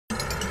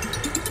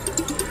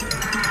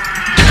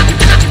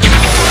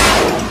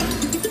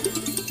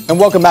And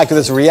welcome back to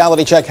this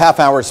Reality Check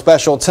half-hour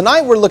special.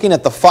 Tonight we're looking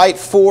at the fight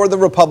for the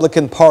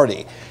Republican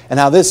Party and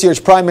how this year's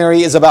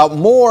primary is about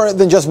more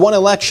than just one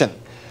election.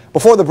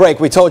 Before the break,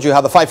 we told you how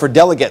the fight for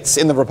delegates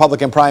in the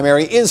Republican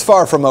primary is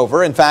far from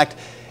over. In fact,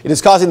 it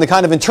is causing the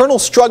kind of internal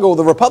struggle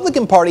the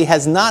Republican Party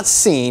has not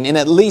seen in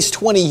at least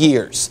 20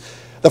 years.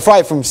 The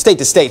fight from state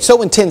to state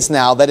so intense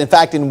now that, in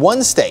fact, in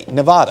one state,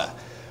 Nevada,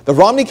 the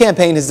Romney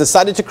campaign has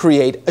decided to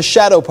create a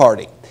shadow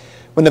party.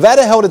 When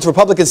Nevada held its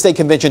Republican state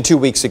convention 2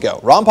 weeks ago,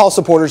 Ron Paul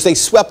supporters, they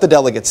swept the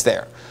delegates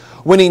there,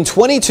 winning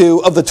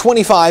 22 of the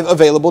 25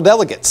 available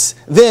delegates.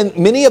 Then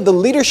many of the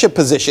leadership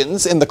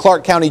positions in the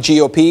Clark County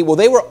GOP, well,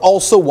 they were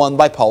also won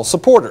by Paul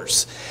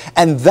supporters.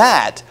 And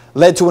that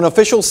led to an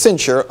official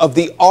censure of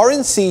the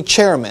RNC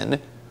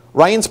chairman,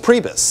 Reince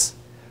Priebus.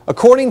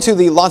 According to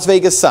the Las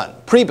Vegas Sun,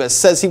 Priebus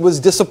says he was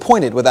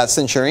disappointed with that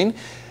censuring.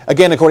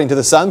 Again, according to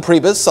the Sun,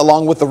 Priebus,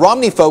 along with the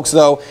Romney folks,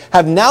 though,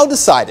 have now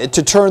decided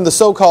to turn the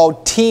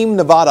so-called Team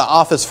Nevada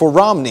office for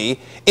Romney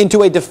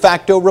into a de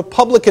facto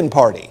Republican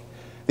Party.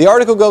 The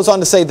article goes on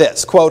to say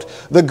this, quote,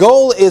 "The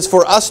goal is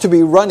for us to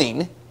be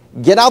running,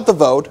 get out the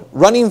vote,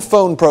 running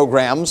phone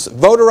programs,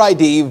 voter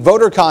ID,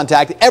 voter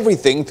contact,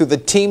 everything through the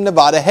Team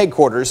Nevada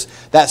headquarters,"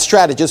 that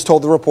strategist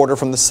told the reporter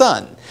from the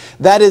Sun.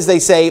 That is, they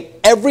say,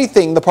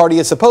 everything the party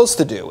is supposed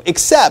to do,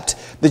 except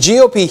the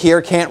GOP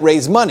here can't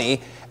raise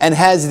money and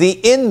has the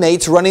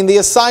inmates running the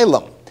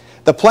asylum.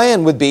 The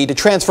plan would be to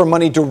transfer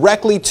money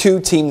directly to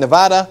Team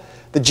Nevada.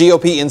 The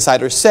GOP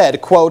insider said,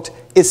 quote,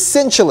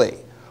 "Essentially,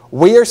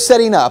 we are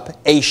setting up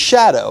a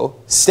shadow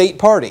state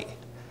party."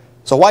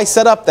 So why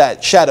set up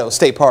that shadow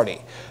state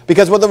party?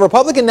 Because what the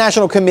Republican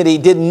National Committee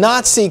did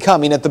not see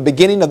coming at the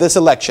beginning of this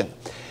election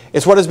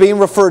is what is being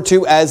referred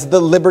to as the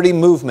Liberty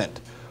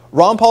Movement.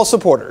 Ron Paul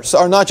supporters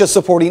are not just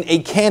supporting a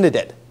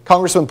candidate.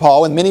 Congressman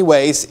Paul, in many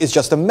ways, is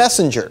just a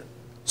messenger.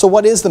 So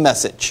what is the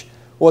message?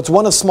 Well, it's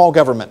one of small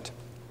government,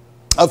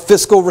 of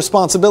fiscal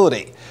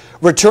responsibility,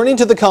 returning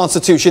to the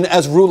Constitution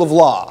as rule of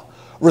law,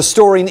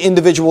 restoring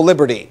individual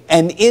liberty,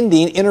 and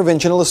ending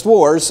interventionist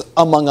wars,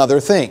 among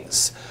other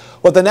things.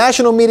 What the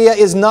national media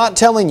is not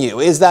telling you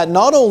is that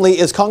not only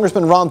is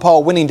Congressman Ron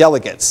Paul winning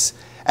delegates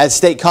as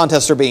state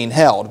contests are being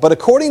held, but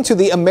according to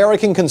the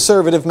American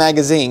Conservative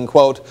magazine,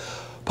 quote,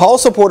 Paul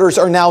supporters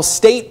are now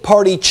state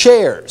party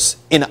chairs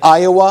in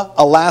Iowa,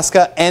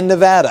 Alaska, and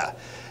Nevada.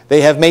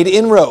 They have made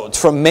inroads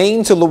from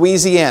Maine to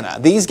Louisiana.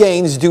 These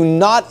gains do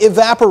not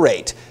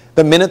evaporate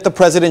the minute the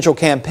presidential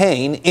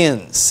campaign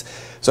ends.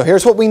 So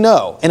here's what we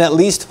know. In at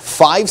least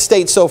 5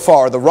 states so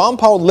far, the Ron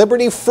Paul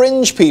Liberty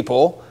fringe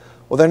people,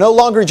 well, they're no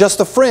longer just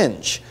a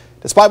fringe.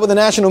 Despite what the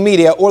national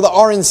media or the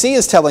RNC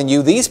is telling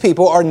you, these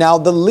people are now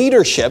the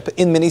leadership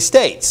in many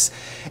states.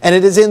 And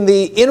it is in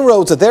the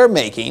inroads that they're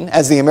making,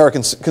 as the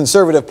American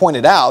Conservative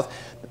pointed out,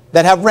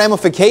 that have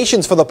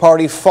ramifications for the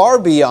party far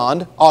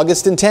beyond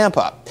August in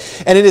Tampa.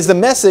 And it is the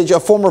message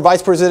of former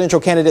vice presidential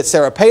candidate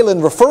Sarah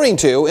Palin referring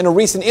to in a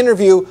recent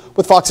interview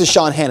with Fox's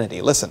Sean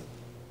Hannity. Listen.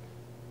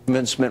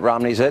 Mitt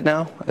Romney's it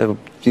now? Do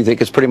you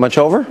think it's pretty much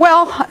over?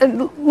 Well,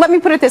 let me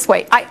put it this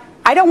way.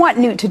 I don't want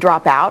Newt to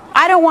drop out.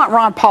 I don't want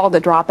Ron Paul to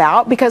drop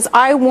out because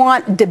I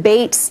want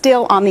debate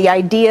still on the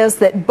ideas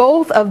that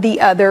both of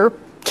the other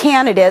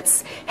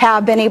candidates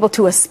have been able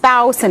to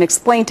espouse and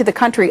explain to the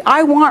country.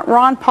 I want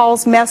Ron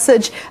Paul's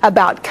message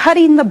about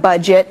cutting the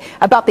budget,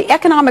 about the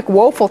economic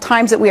woeful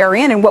times that we are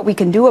in and what we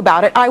can do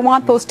about it. I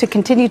want those to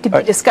continue to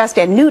be discussed,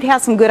 and Newt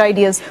has some good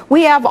ideas.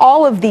 We have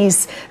all of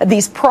these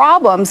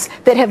problems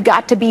that have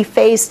got to be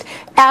faced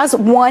as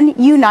one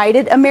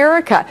united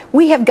America.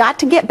 We have got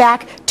to get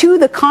back to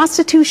the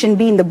Constitution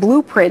being the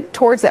blueprint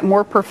towards that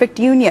more perfect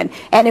union.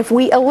 And if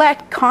we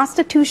elect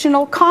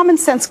constitutional, common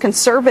sense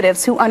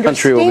conservatives who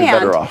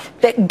understand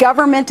that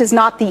government is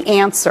not the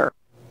answer.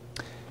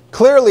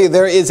 Clearly,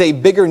 there is a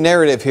bigger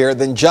narrative here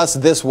than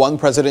just this one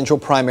presidential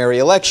primary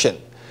election.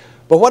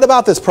 But what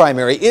about this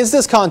primary? Is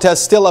this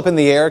contest still up in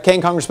the air? Can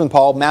Congressman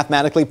Paul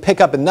mathematically pick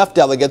up enough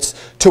delegates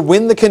to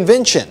win the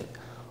convention?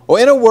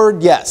 Well, in a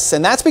word, yes.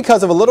 And that's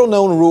because of a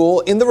little-known rule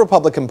in the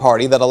Republican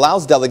Party that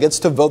allows delegates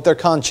to vote their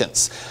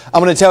conscience.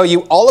 I'm going to tell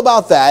you all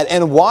about that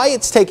and why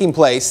it's taking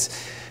place.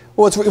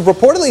 Well, it's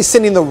reportedly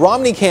sending the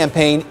Romney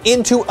campaign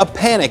into a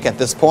panic at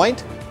this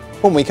point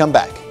when we come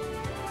back.